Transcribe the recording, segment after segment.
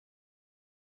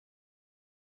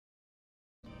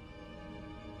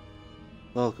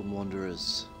Welcome,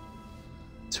 wanderers,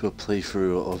 to a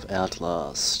playthrough of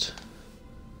Outlast.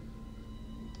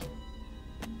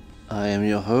 I am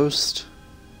your host,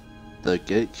 the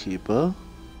Gatekeeper,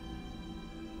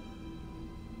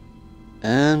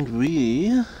 and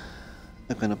we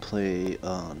are gonna play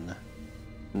on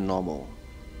normal,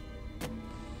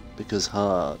 because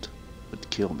hard would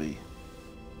kill me.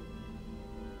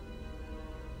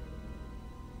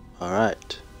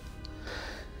 Alright.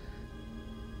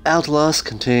 Outlast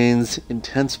contains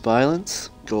intense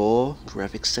violence, gore,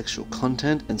 graphic sexual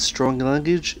content, and strong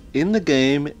language in the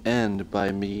game and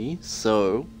by me,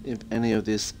 so if any of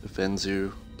this offends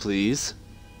you, please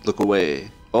look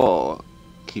away or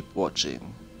keep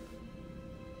watching.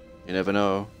 You never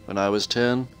know, when I was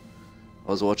 10,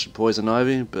 I was watching Poison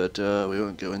Ivy, but we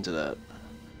won't go into that.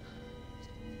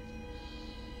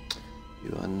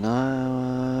 You are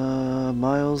now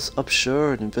Miles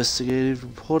Upshur, an investigative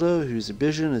reporter whose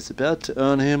ambition is about to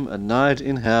earn him a night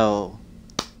in hell.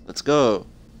 Let's go.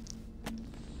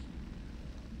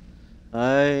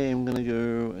 I am gonna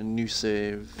go a new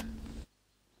save.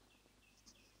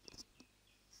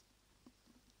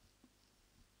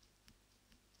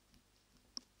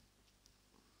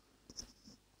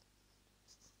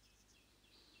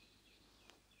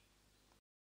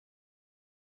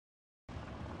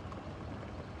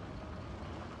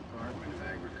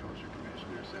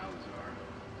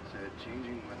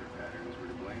 Changing weather patterns were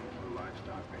to blame for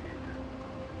livestock behavior.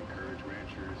 Encourage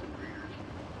ranchers and breeders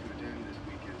to attend this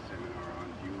weekend seminar on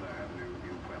Beulah Avenue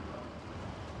in Pueblo.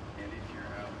 And if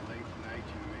you're out late tonight,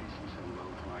 you may see some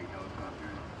low-flying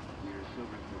helicopters near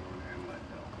Silverthorne and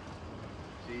Leadville.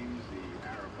 Seems the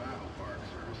Arapaho Park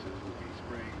Services will be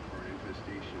spraying for an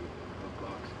infestation of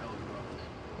box elk bugs.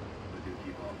 But do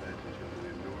keep all pets and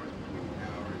children indoors between the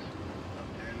hours of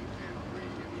 10 and 3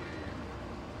 in the a.m.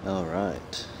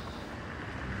 Alright.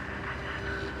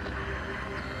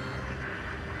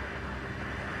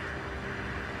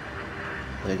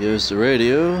 There goes the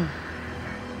radio.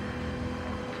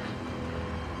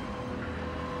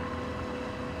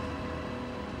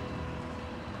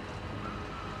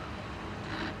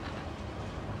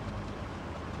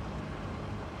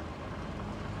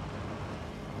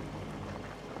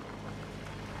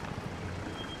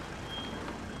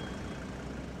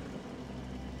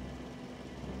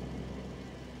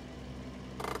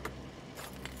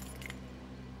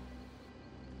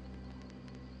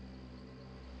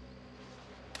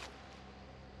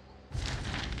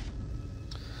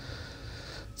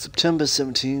 September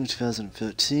 17,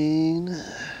 2013.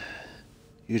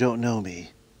 You don't know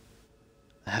me.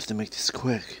 I have to make this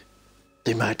quick.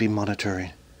 They might be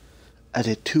monitoring. I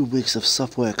did 2 weeks of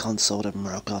software consult at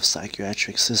Murkoff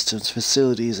Psychiatric Systems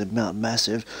facilities in Mount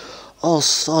Massive. All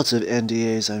sorts of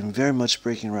NDAs I'm very much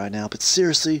breaking right now, but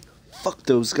seriously, fuck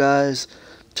those guys.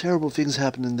 Terrible things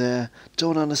happening there.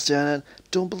 Don't understand it.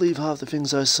 Don't believe half the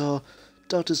things I saw.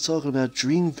 Doctors talking about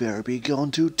dream therapy gone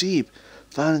too deep.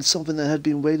 Finding something that had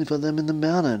been waiting for them in the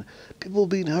mountain. People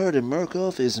being hurt and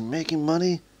Murkoff isn't making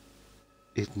money.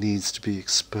 It needs to be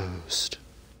exposed.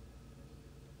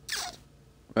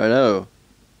 Righto.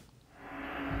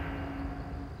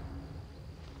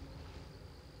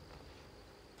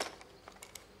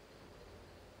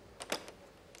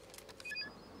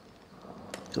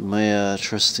 Got my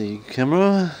trusty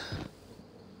camera.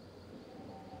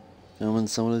 Filming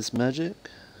some of this magic.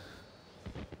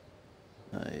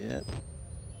 Not yet.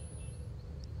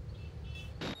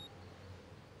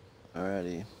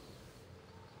 Alrighty.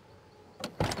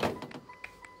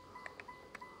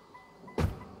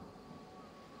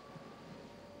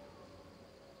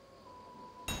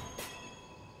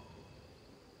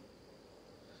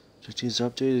 Objectives are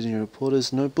updated in your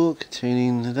reporter's notebook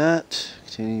containing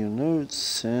your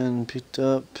notes, and picked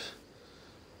up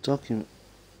documents.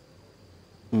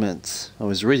 I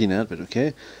was reading that, but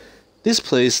okay. This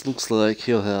place looks like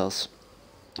Hill House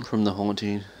from The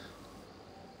Haunting.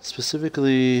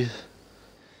 Specifically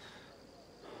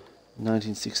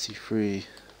 1963.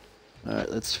 Alright,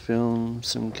 let's film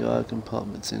some guard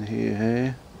compartments in here,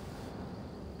 hey?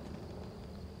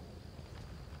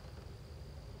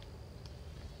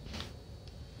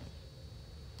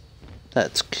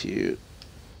 That's cute.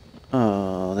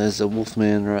 Oh, there's a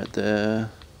Wolfman right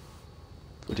there.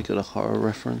 Would he got a horror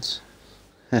reference?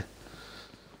 Heh.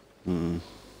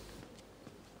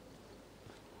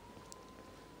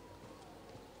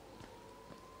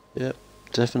 Yep,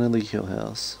 definitely Hill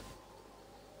House.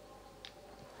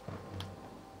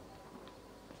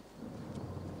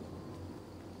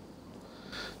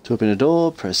 To open a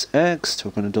door, press X. To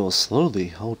open a door slowly,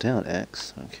 hold down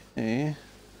X. Okay.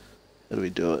 How do we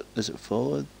do it? Is it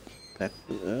forward? Back?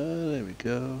 There we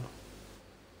go.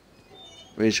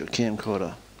 Raise your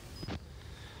camcorder.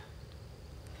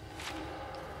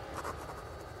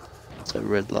 It's that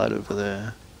red light over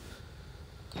there.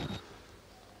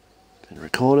 Been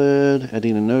recorded.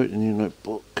 Adding a note in your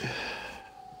notebook.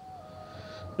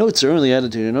 Notes are only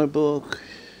added to your notebook.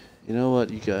 You know what?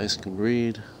 You guys can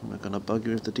read. I'm not gonna bug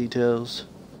you with the details.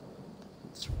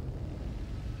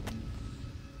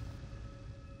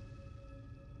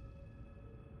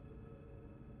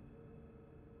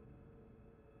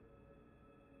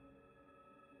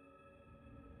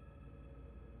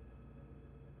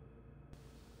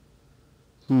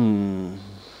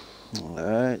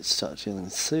 Alright, start feeling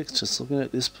sick just looking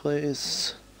at this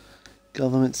place.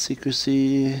 Government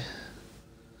secrecy.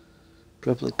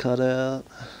 Properly cut out.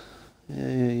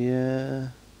 Yeah.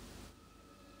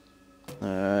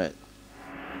 Alright.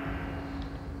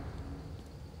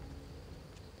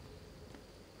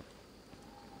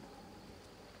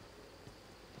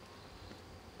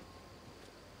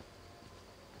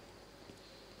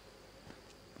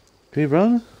 Can we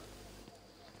run?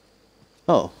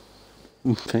 Oh.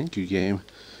 Thank you, game.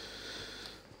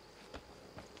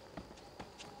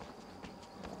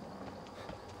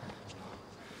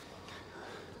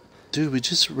 Dude, we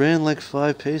just ran like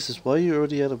 5 paces. Why are you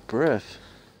already out of breath?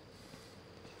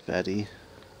 Fatty.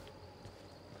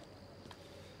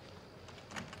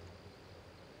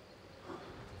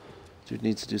 Dude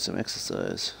needs to do some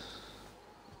exercise.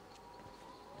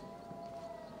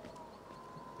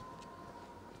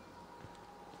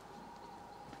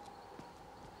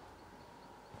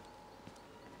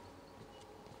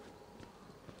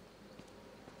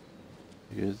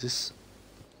 Is this?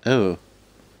 Oh.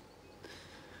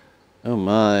 Oh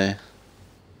my.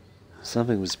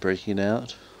 Something was breaking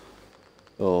out.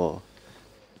 Or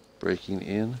breaking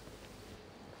in.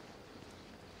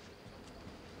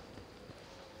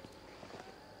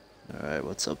 Alright,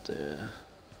 what's up there?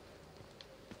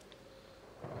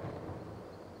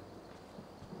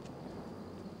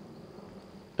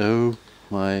 Oh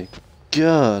my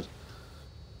god!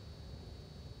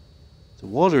 The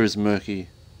water is murky.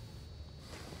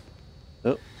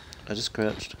 Oh, I just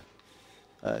crouched.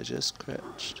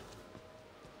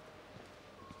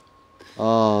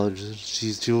 Oh,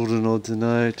 she's children on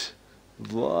tonight.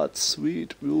 What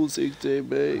sweet music they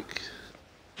make.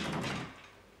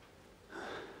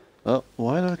 Oh,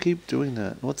 why do I keep doing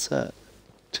that? What's that?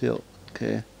 Tilt.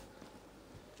 Okay.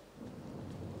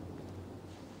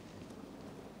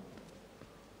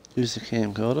 Use the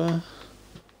camcorder.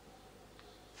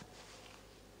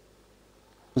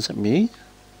 Was that me?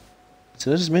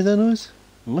 Did I just make that noise?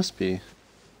 It must be.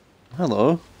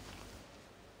 Hello.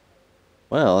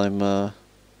 Well, I'm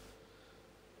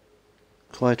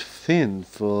quite thin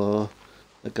for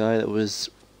a guy that was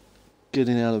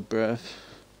getting out of breath.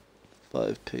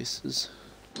 5 paces.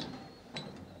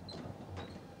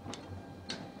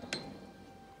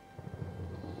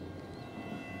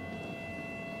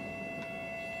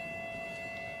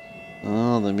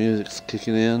 Oh, the music's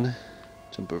kicking in.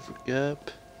 Jump over gap.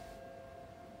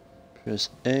 Press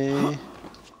A.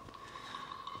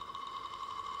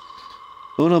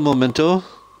 Uno momento.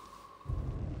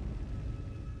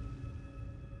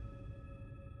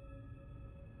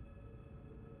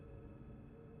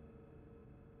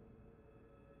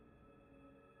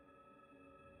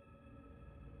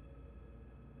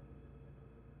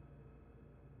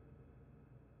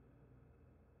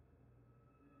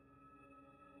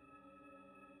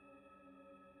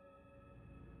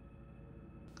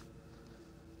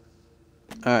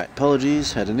 Alright,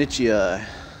 apologies, had an itchy eye.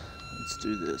 Let's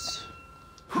do this.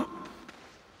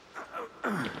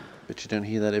 Bet you don't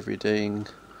hear that every day in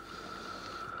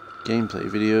gameplay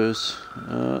videos.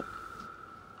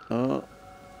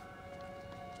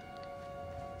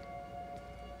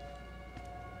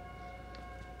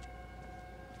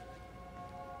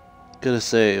 Gotta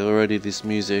say, already this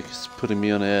music is putting me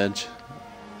on edge.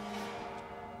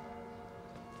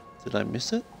 Did I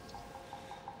miss it?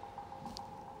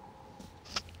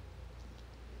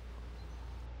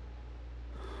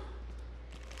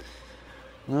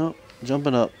 No,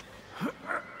 jumping up.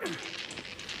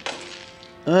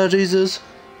 Ah, Jesus.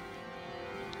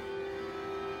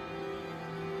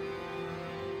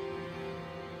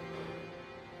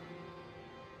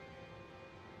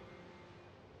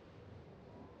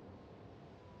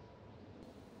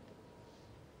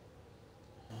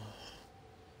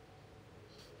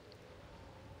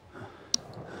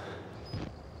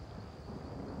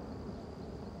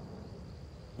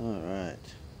 All right.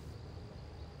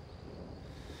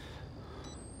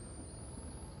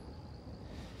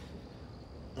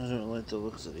 I don't like the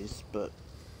looks of these, but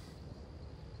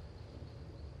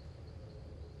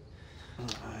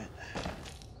alright.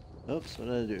 Oops, what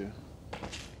did I do?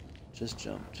 Just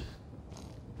jumped.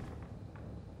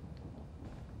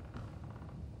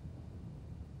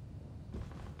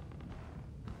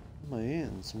 What am I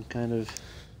in? Some kind of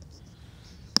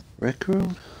rec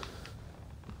room?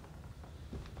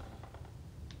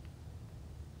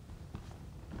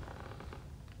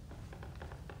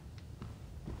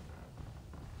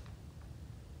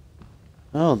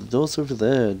 Oh, the door's over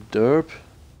there, derp.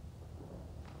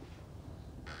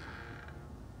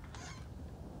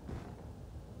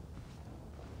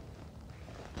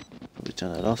 Probably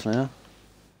turn that off now.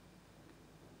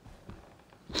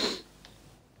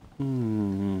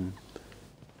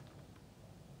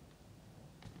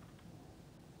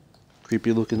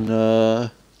 Creepy looking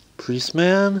priest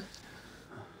man.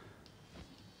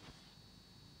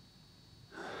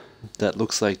 That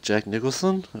looks like Jack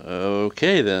Nicholson?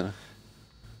 Okay then.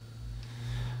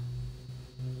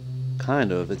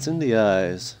 Kind of, it's in the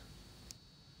eyes.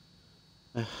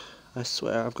 I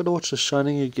swear, I've got to watch The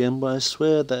Shining again, but I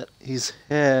swear that his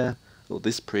hair, or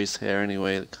this priest's hair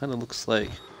anyway, it kind of looks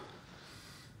like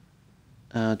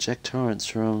Jack Torrance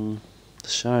from The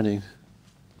Shining.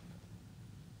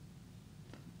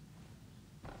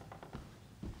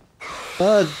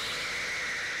 Bud!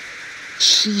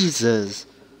 Jesus!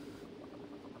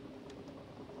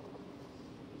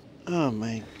 Oh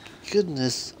my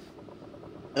goodness.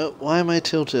 Oh, why am I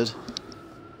tilted?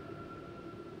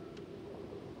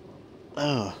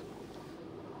 Oh.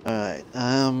 Alright,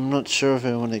 I'm not sure if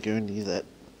I want to go near that.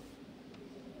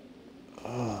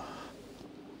 Oh.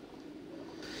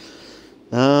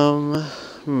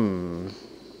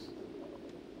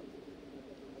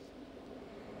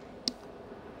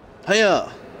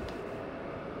 Hiya!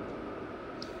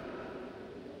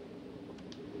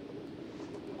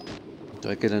 Do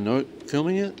I get a note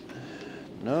filming it?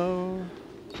 No.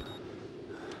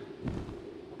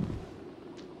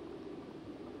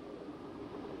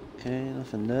 Okay,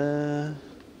 nothing there.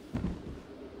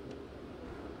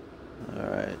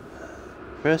 Alright.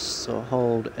 Press or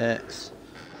hold X.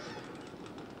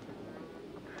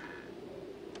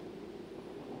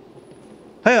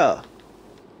 Hiya!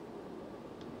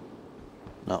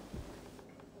 No.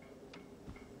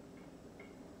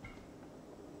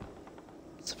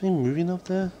 Something moving up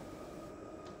there?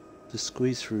 The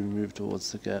squeeze through move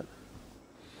towards the gap.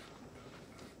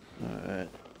 Alright.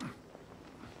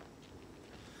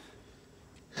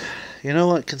 You know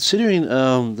what, considering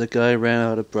the guy ran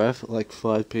out of breath like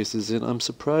 5 pieces in, I'm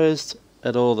surprised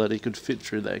at all that he could fit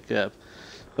through that gap.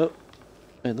 Oh,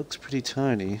 it looks pretty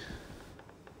tiny.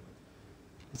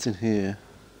 What's in here?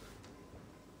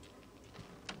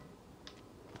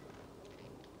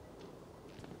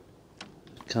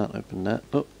 Can't open that.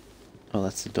 Oh,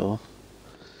 that's the door.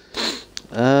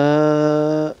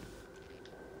 Hello,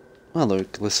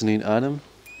 glistening item.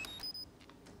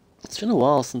 It's been a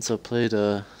while since I played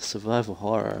a survival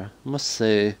horror. I must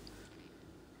say,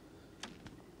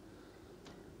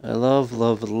 I love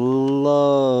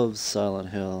Silent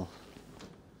Hill.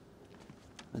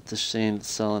 It's a shame that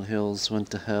Silent Hills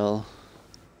went to hell.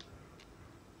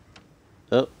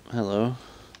 Oh, hello.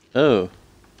 Oh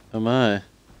my.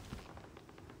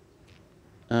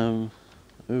 Oh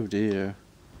dear.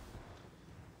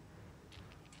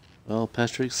 Well,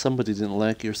 Patrick, somebody didn't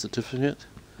like your certificate.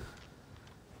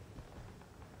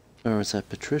 Or is that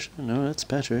Patricia? No, that's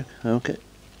Patrick. Okay.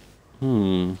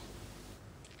 Bullet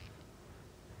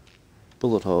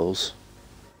holes.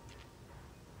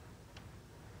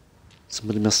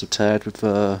 Somebody must have tagged with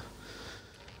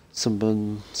some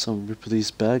of these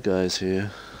bad guys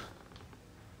here.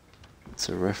 It's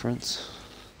a reference.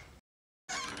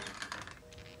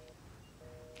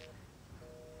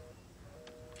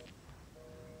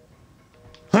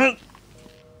 Huh?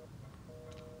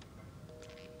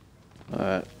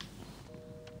 Alright.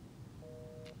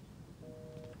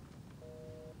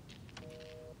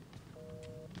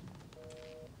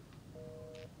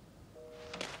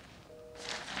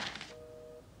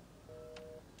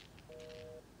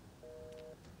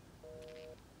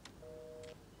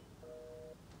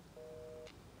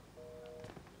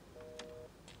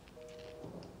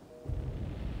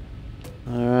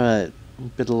 Alright,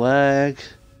 bit of lag.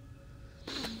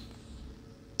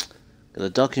 Got a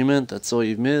document, that's all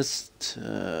you've missed.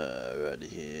 Right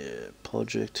here,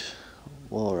 Project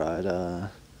Wallrider.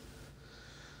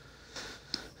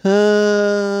 I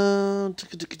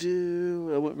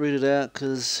won't read it out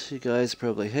because you guys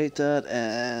probably hate that,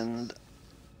 and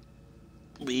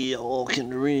we all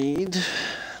can read.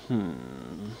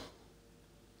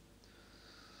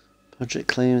 Project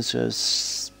claims to have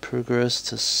progressed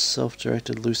to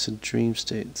self-directed lucid dream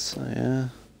states. Oh, yeah.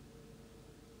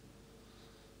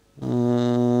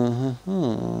 Alright.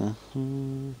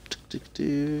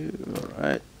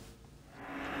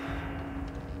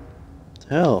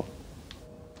 Hell.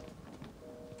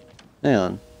 Hang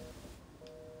on.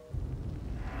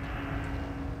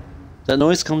 That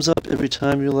noise comes up every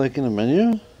time you're like in a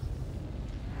menu?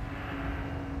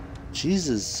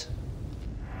 Jesus.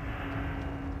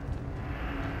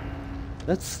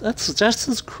 That's just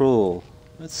as cruel.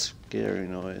 That's scary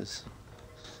noise.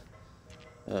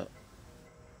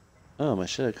 Oh, my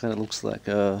shadow kind of looks like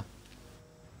I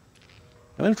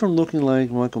went from looking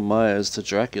like Michael Myers to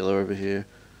Dracula over here.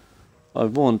 I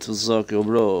want to suck your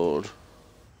blood.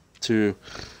 To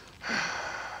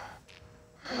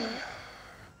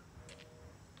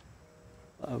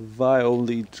a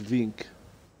violently drink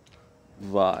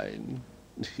wine.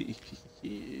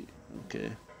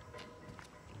 Okay.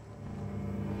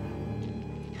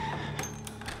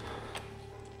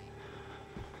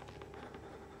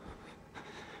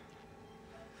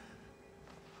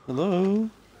 Hello?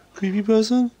 Creepy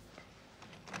person?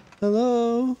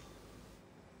 Hello?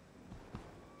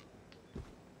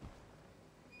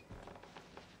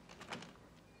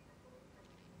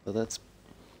 Oh, that's...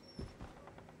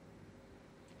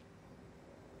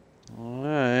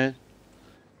 Alright.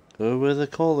 Go where the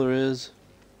collar is.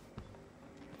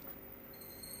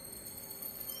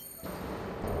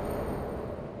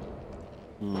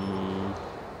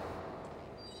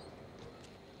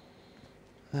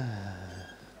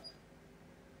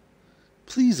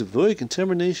 Please avoid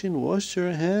contamination, wash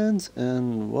your hands,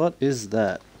 and what is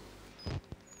that?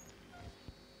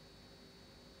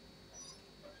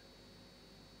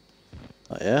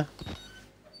 Oh yeah?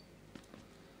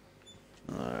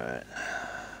 Alright.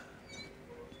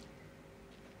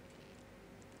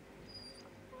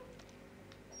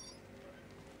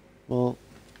 Well...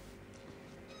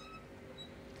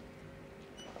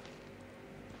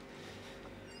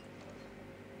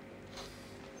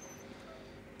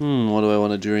 what do I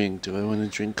want to drink? Do I want to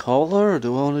drink cola or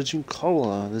do I want to drink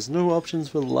cola? There's no options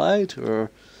for light or...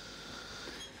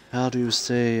 How do you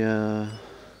say,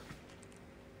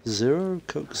 Zero?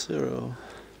 Coke Zero.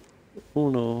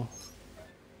 Uno.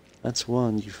 That's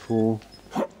one, you fool.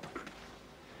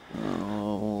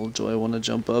 Oh, do I want to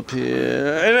jump up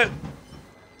here?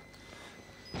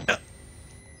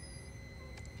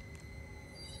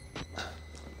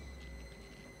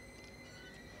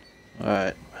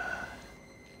 Alright.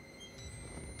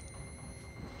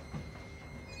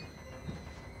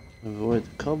 Avoid the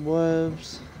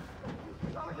cobwebs.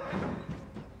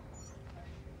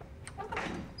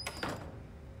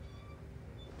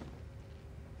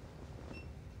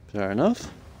 Fair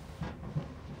enough.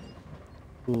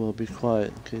 Ooh, I'll be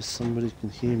quiet in case somebody can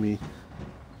hear me.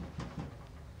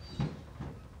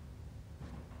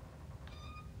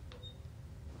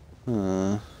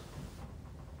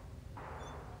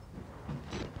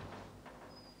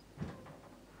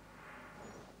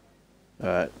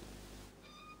 Alright.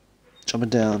 Jumping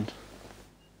down.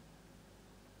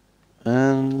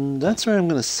 And that's where I'm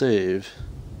gonna save.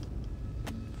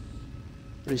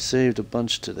 Already saved a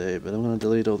bunch today, but I'm gonna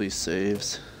delete all these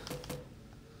saves.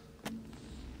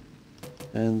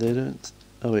 And they don't...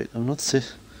 Oh wait, I'm not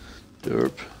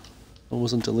Derp. I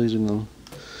wasn't deleting them.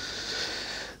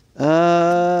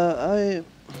 I'm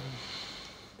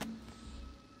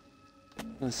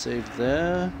gonna save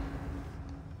there.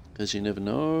 Because you never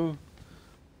know.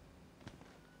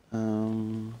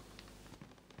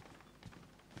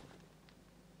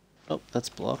 Oh, that's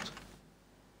blocked.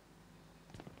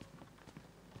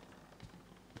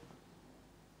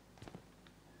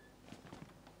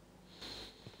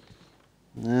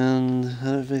 And I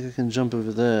don't think I can jump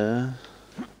over there.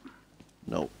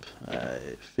 Nope,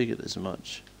 I figured as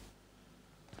much.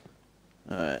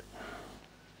 Alright.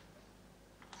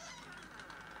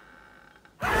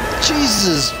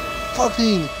 Jesus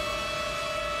fucking...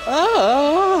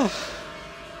 Ah!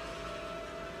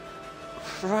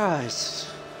 Christ.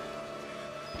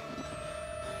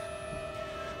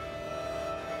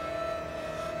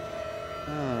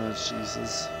 Oh,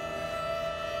 Jesus.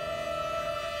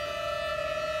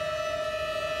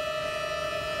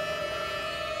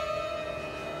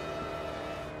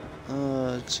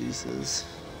 Oh, Jesus.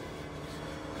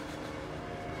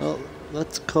 Oh,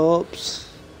 that's corpse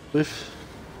with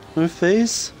no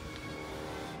face.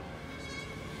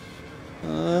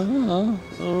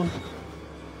 Oh.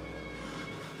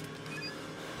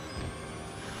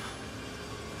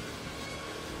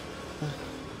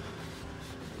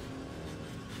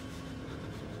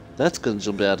 That's gonna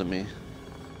jump out at me.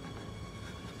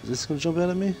 Is this gonna jump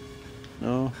out at me?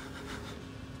 No.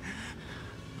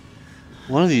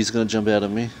 One of you is gonna jump out at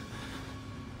me.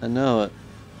 I know it.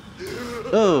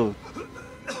 Oh!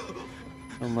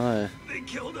 Oh my. They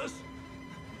killed us.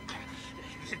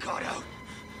 You got out.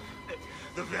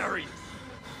 The variants.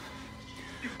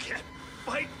 You can't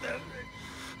fight them.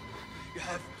 You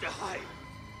have to hide.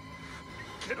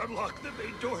 You can unlock the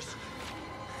main doors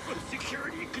for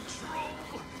security control.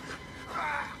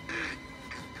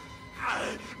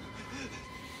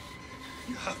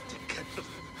 You have to get the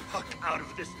fuck out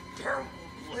of this terrible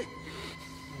place.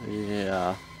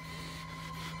 Yeah.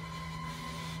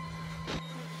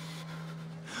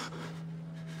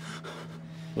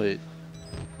 Wait.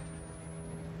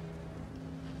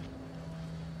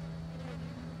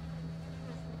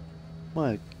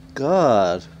 My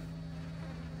God.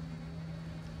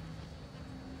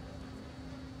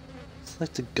 It's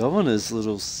like the governor's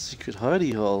little secret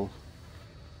hidey hole.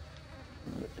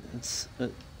 It's.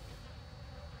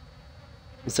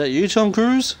 Is that you, Tom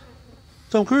Cruise?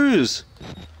 Tom Cruise!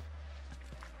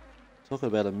 Talk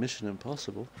about a mission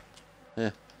impossible.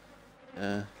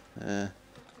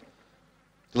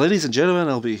 Ladies and gentlemen,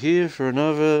 I'll be here for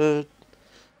another,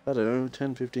 I don't know,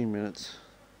 10-15 minutes.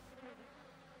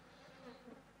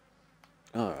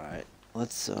 Alright,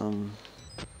 let's,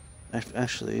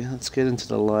 actually, let's get into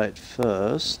the light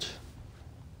first.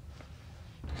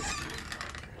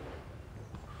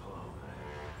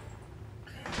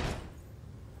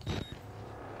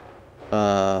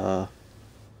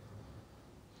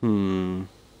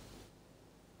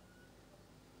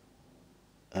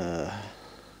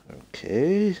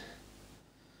 Okay.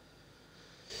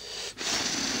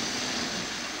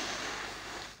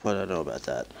 I don't know about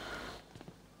that.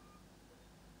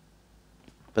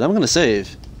 But I'm gonna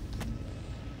save.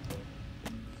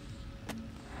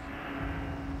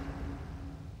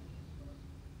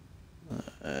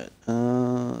 Alright,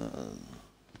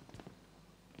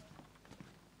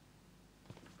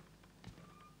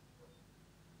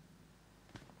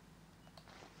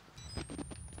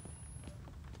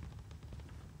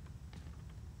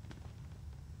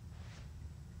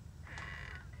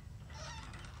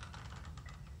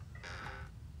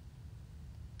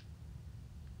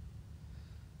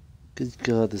 good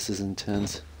God, this is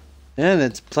intense. And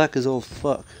it's black as all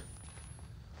fuck.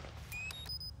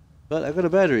 But I got a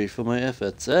battery for my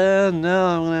efforts, and now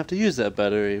I'm gonna have to use that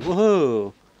battery.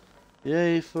 Woohoo!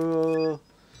 Yay for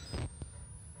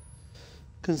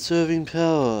conserving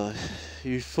power.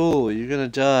 You fool, you're gonna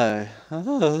die.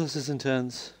 Oh, this is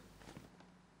intense.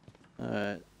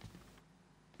 Alright.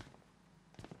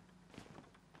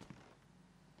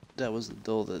 That was the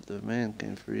door that the man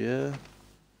came through, yeah?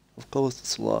 Of course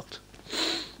it's locked.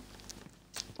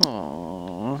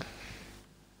 Aww.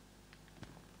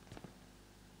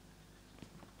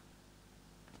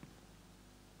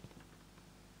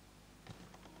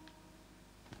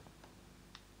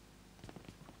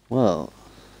 Well,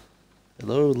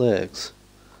 hello legs.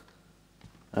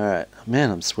 Alright,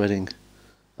 man, I'm sweating.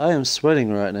 I am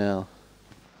sweating right now.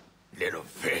 Little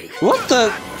pig. What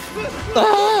the?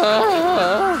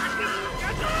 Ah!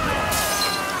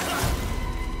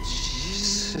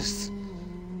 Jesus.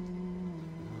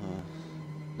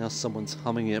 Now someone's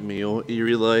humming at me, or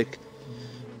eerie like.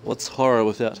 What's horror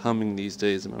without humming these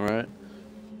days, am I right?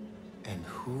 And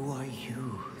who are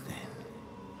you then?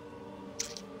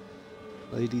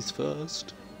 Ladies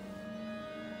first.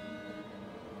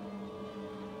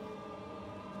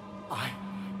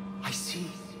 I see.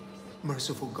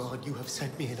 Merciful God, you have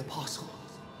sent me an apostle.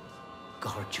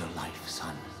 Guard your life,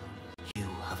 son. You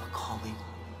have a calling.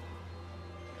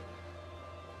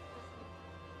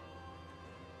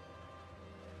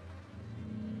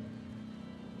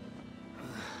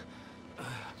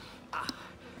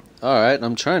 Alright,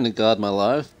 I'm trying to guard my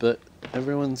life, but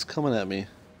everyone's coming at me.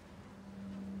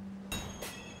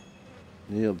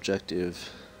 New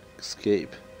objective.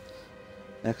 Escape.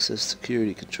 Access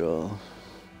security control.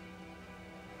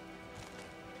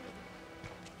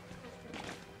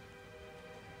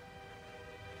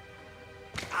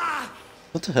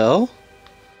 What the hell?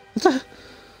 What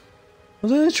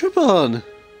did I trip on?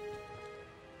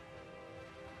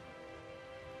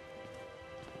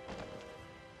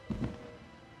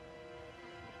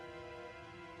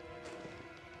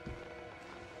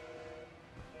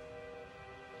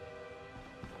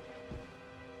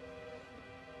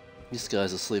 This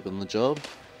guy's asleep on the job.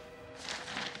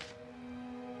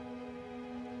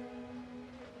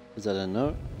 Is that a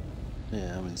note?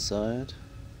 Yeah, I'm inside.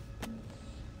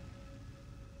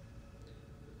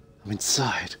 I'm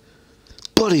inside.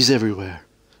 Bodies everywhere.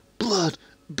 Blood,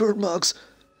 burn marks,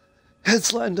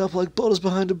 heads lined up like bottles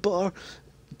behind a bar.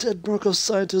 Dead Murkoff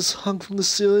scientists hung from the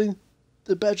ceiling.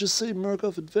 The badges say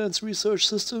Murkoff Advanced Research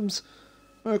Systems.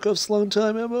 Markov's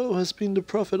longtime MO has been to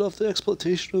profit off the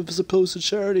exploitation of his supposed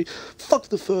charity. Fuck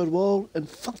the third wall and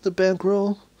fuck the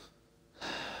bankroll.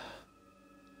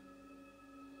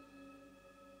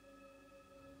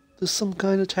 There's some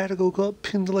kind of tactical cop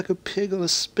pinned like a pig on a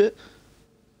spit.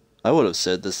 I would have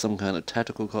said there's some kind of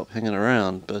tactical cop hanging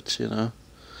around, but you know.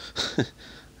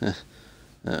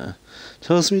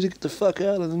 Tells me to get the fuck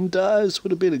out and then dies. Would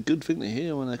have been a good thing to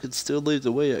hear when I could still leave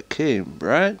the way I came,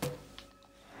 right?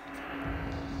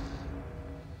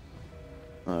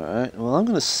 Alright, well I'm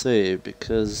gonna save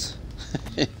because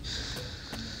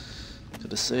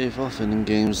gotta save often in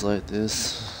games like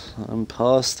this. I'm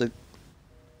past the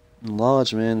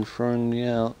large man throwing me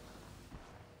out.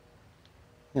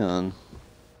 Hang on.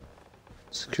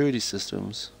 Security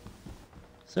systems.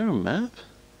 Is there a map?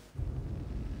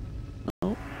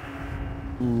 No.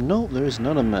 Nope, there is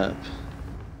not a map.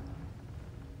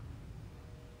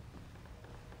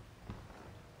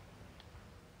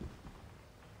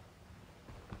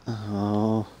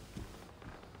 Oh.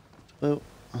 Do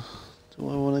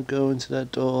I want to go into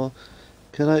that door?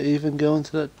 Can I even go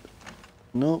into that?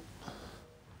 Nope.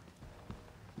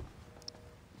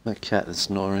 My cat is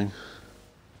snoring.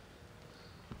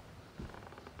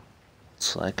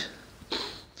 It's like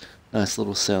nice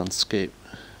little soundscape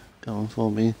going for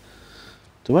me.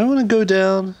 Do I want to go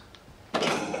down?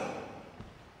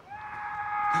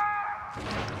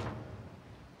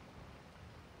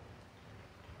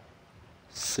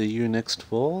 See you next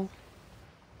fall?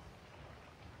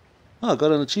 Oh, I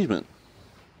got an achievement.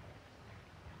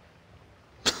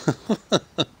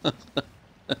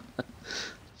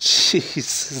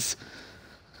 Jesus.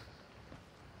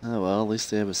 Oh well, at least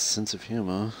they have a sense of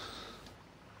humor.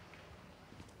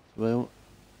 Well,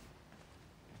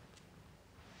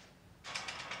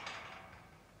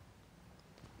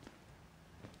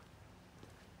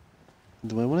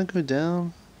 do I want to go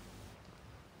down?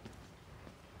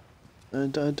 I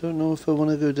don't know if I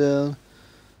want to go down.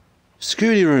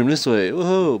 Security room, this way.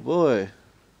 Whoa, boy.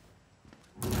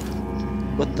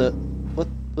 What the? What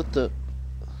the?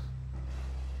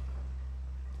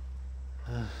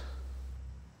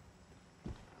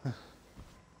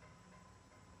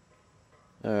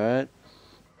 Alright.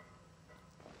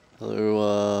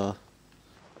 Hello,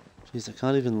 jeez, I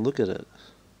can't even look at it.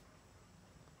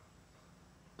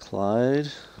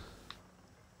 Clyde.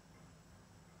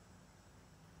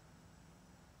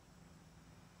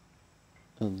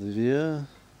 Olivia.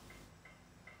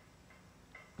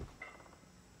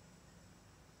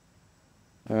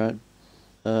 Alright.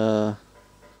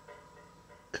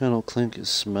 Colonel Clink is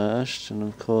smashed, and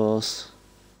of course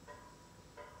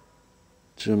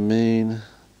Jermaine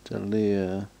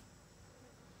Dalia.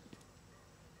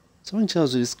 Something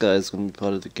tells me this guy's gonna be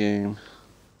part of the game.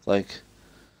 Like,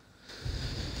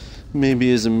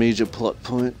 maybe as a major plot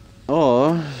point.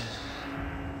 Or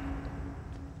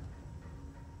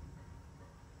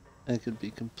I could be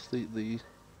completely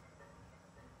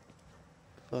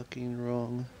fucking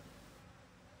wrong.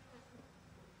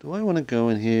 Do I want to go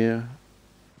in here?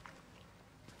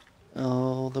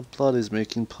 Oh, the blood is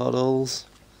making puddles.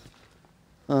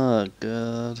 Oh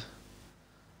god.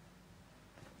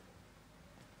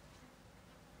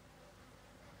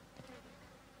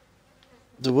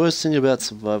 The worst thing about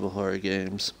survival horror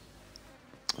games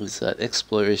is that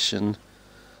exploration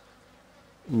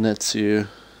nets you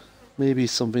maybe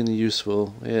something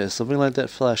useful. Yeah, something like that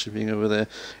flash being over there.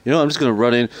 You know, I'm just gonna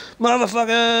run in.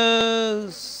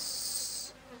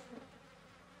 Motherfuckers!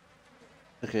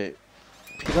 Okay.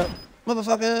 Pick it up.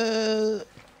 Motherfucker!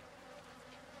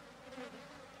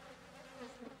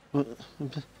 What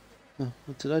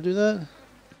did I do that?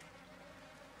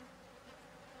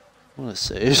 I want to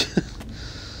save.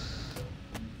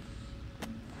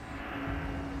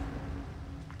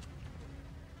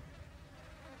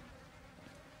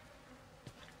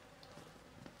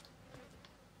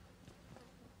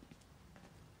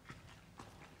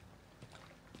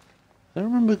 I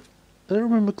don't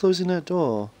remember closing that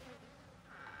door.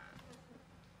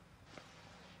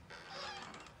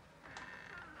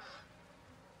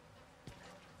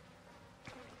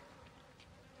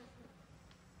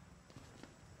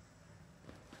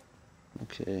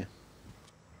 Okay.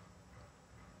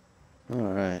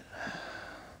 Alright.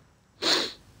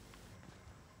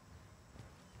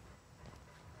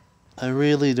 I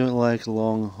really don't like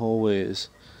long hallways,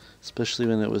 especially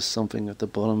when it was something at the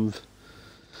bottom of,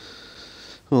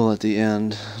 well, at the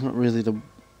end. Not really the...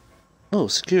 Oh,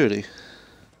 security.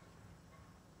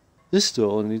 This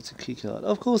door needs a keycard.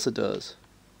 Of course it does.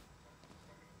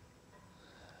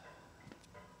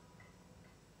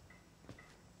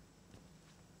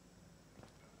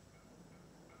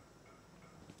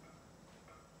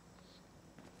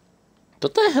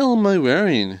 What the hell am I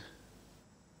wearing?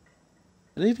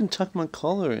 I didn't even tuck my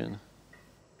collar in.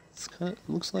 It's kind of, it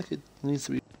looks like it needs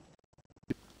to be.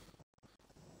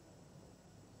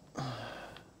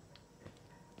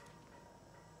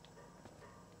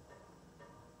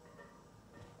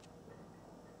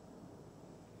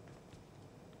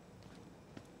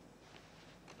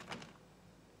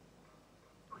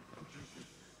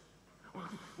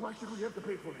 Why should we have to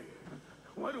pay for it?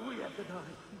 Why do we have to die?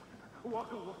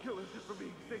 Walker will kill us just for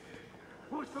being sick.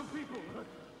 We're some people.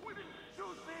 We didn't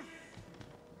choose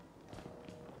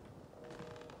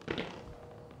this.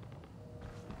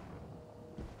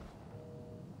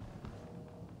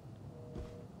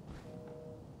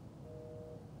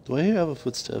 Do I hear other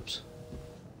footsteps?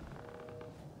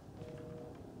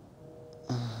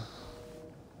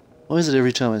 Why is it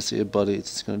every time I see a body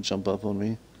it's just gonna jump up on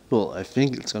me? Well, I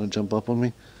think it's gonna jump up on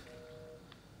me.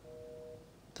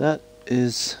 That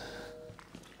is...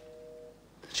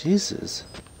 Jesus.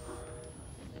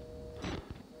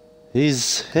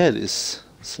 His head is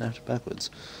snapped backwards.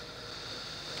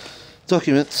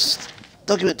 Documents.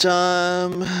 Document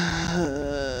time.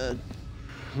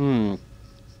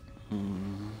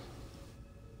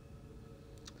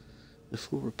 The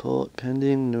full report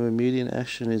pending. No immediate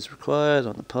action is required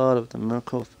on the part of the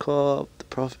Murkoff Corp. The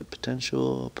profit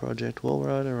potential project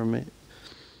Wallrider remain.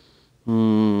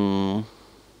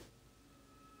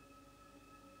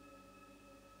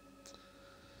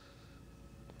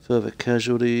 Further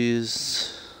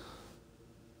casualties.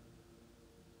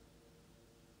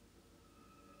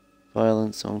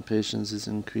 Violence on patients is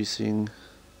increasing.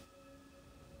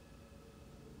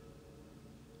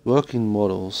 Working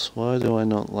models. Why do I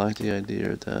not like the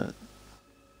idea of that?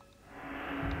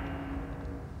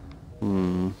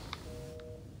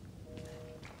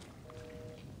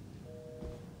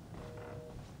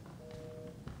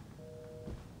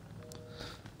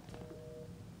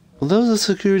 Well, there was a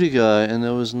security guy and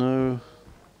there was no...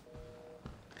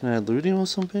 Can I loot him or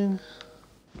something?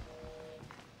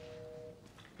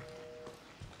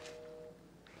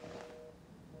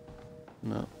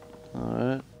 No.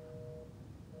 Alright.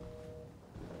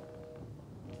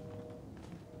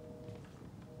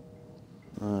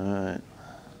 Alright.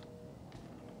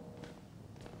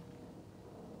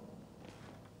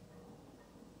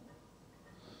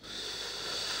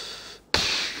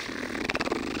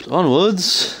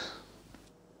 Onwards.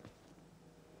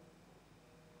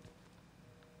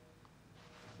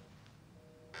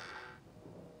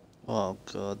 Oh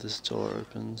god, this door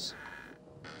opens.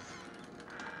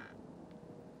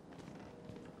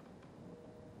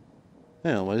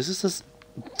 Hang on, wait, is this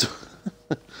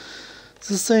it's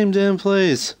the same damn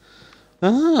place.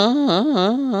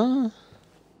 Does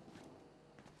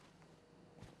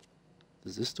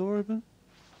this door open?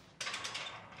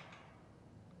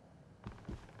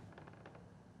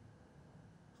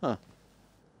 Huh.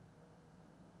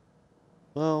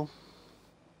 Well,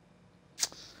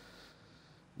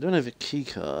 I don't have a key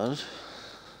card.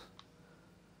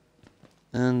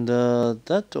 And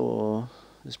that door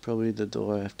is probably the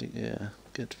door I have to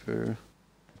get through.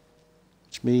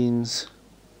 Which means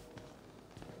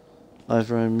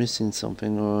either I'm missing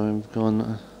something or I've gone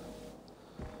a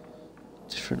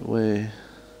different way.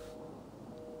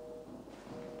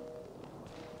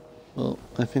 Well,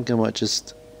 I think I might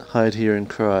just hide here and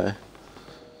cry.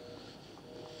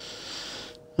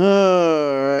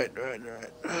 Alright, right.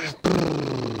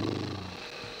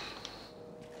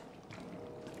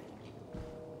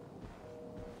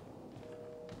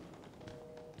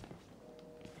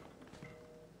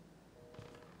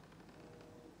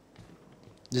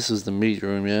 This was the meat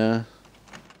room, yeah?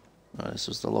 Right, this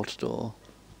was the locked door.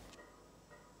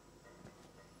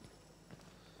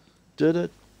 Did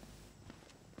it?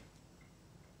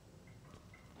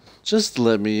 Just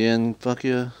let me in, fuck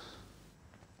you.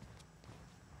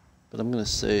 But I'm gonna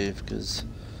save, because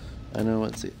I know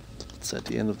it's at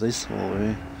the end of this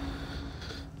hallway.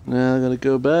 Now I gotta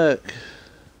go back.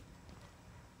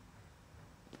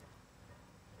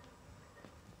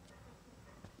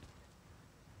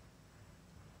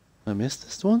 I missed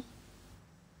this one?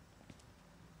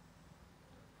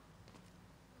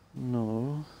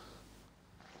 No.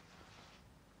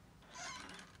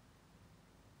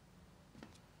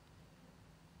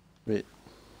 Wait.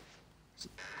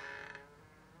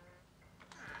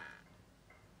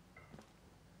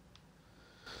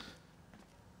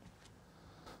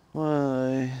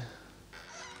 Why?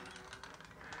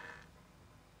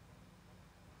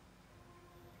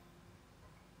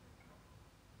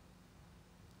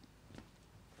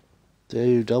 Dare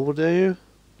you double dare you?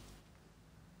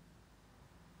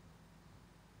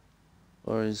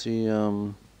 Or is he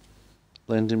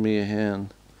lending me a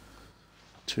hand?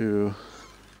 to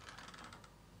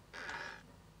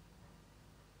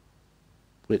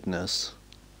witness.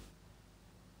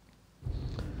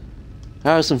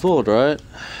 Harrison Ford, right?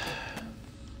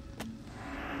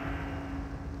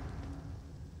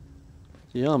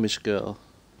 The Amish girl.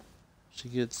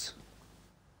 She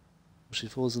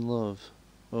falls in love.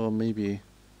 Or maybe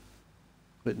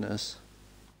witness.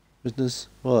 Witness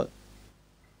what?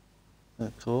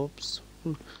 That corpse?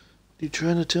 What are you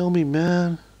trying to tell me,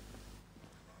 man?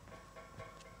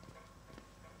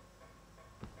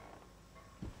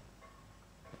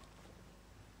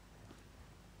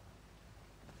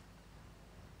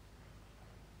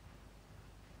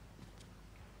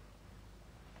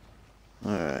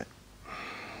 Alright.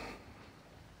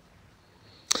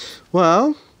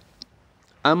 Well,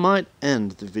 I might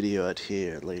end the video at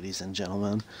here, ladies and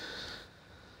gentlemen,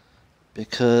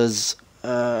 because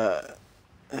I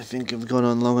think I've gone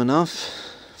on long enough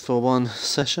for one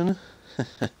session.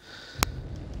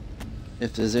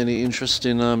 If there's any interest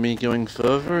in me going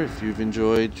further, if you've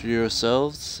enjoyed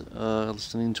yourselves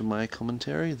listening to my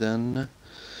commentary, then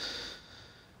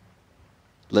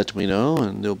let me know,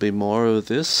 and there'll be more of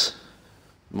this.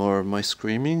 More of my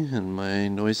screaming and my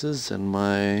noises and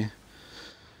my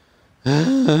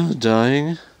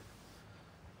dying.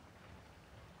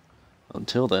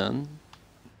 Until then,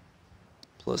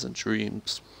 pleasant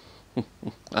dreams.